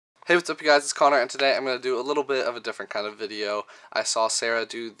Hey, what's up you guys, it's Connor, and today I'm going to do a little bit of a different kind of video. I saw Sarah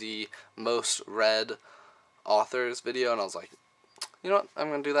do the most read authors video, and I was like, you know what, I'm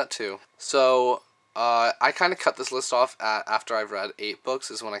going to do that too. So, I kind of cut this list off after I've read 8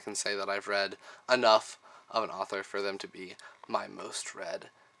 books, is when I can say that I've read enough of an author for them to be my most read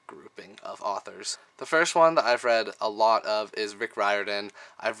grouping of authors. The first one that I've read a lot of is Rick Riordan.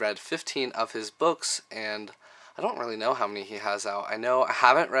 I've read 15 of his books, and I don't really know how many he has out. I know I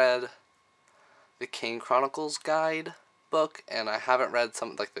haven't read the Kane Chronicles Guide book, and I haven't read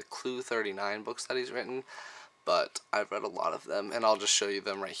some like the Clue 39 books that he's written, but I've read a lot of them, and I'll just show you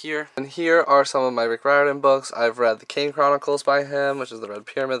them right here. And here are some of my Rick Riordan books. I've read the Kane Chronicles by him, which is The Red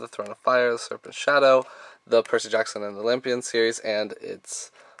Pyramid, The Throne of Fire, The Serpent's Shadow, the Percy Jackson and the Olympian series, and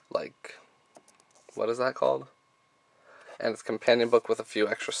it's like, what is that called? And it's a companion book with a few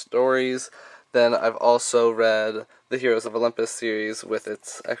extra stories. Then I've also read the Heroes of Olympus series with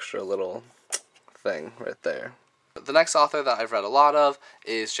its extra little thing right there. The next author that I've read a lot of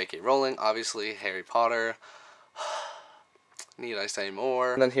is J.K. Rowling, obviously, Harry Potter. Need I say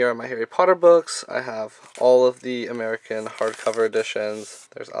more? And then here are my Harry Potter books. I have all of the American hardcover editions.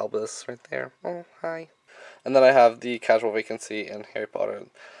 There's Albus right there. Oh, hi. And then I have the Casual Vacancy and Harry Potter.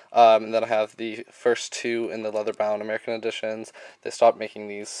 And then I have the first 2 in the leather-bound American editions. They stopped making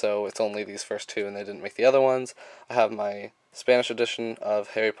these, so it's only these first 2, and they didn't make the other ones. I have my Spanish edition of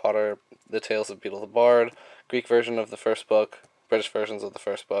Harry Potter, The Tales of Beedle the Bard, Greek version of the first book, British versions of the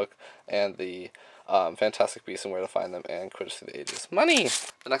first book, and the Fantastic Beasts and Where to Find Them, and Quidditch Through the Ages. Money!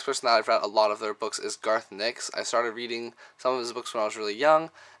 The next person that I've read a lot of their books is Garth Nix. I started reading some of his books when I was really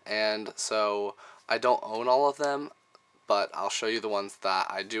young, and so I don't own all of them, but I'll show you the ones that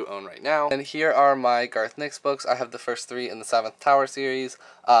I do own right now. And here are my Garth Nix books. I have the first 3 in the Seventh Tower series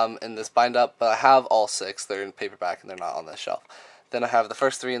in this bind-up, but I have all 6. They're in paperback and they're not on this shelf. Then I have the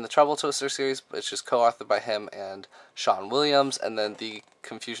first 3 in the Trouble Twister series, which is co-authored by him and Sean Williams, and then the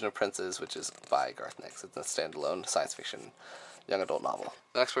Confusion of Princes, which is by Garth Nix. It's a standalone science fiction young adult novel.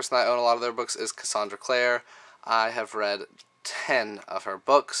 The next person I own a lot of their books is Cassandra Clare. I have read 10 of her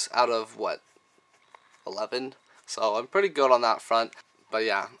books out of, 11? So I'm pretty good on that front, but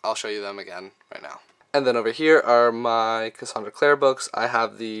yeah, I'll show you them again right now. And then over here are my Cassandra Clare books. I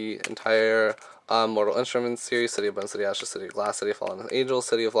have the entire Mortal Instruments series, City of Bones, City of Ashes, City of Glass, City of Fallen Angels,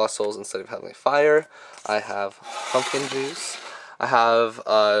 City of Lost Souls, and City of Heavenly Fire. I have Pumpkin Juice. I have,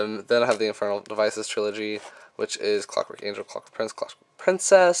 then I have the Infernal Devices trilogy, which is Clockwork Angel, Clockwork Prince, Clockwork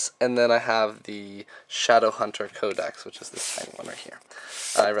Princess, and then I have the Shadowhunter Codex, which is this tiny one right here.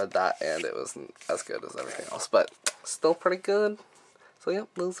 I read that, and it wasn't as good as everything else, but still pretty good. So yep,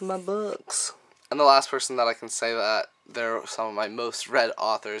 those are my books. And the last person that I can say that they're some of my most read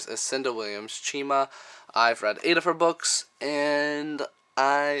authors is Cinda Williams Chima. I've read 8 of her books, and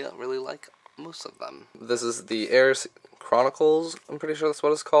I really like most of them. This is the Heirs Chronicles, I'm pretty sure that's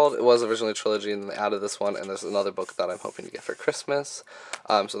what it's called. It was originally a trilogy, and then they added this one, and there's another book that I'm hoping to get for Christmas.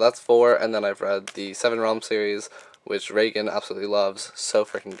 So that's 4, and then I've read the Seven Realms series, which Reagan absolutely loves. So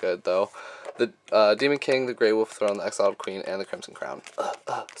freaking good, though. The Demon King, the Grey Wolf Throne, the Exiled Queen, and the Crimson Crown.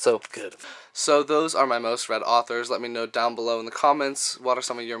 So good. So those are my most read authors. Let me know down below in the comments what are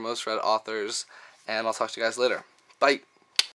some of your most read authors, and I'll talk to you guys later. Bye!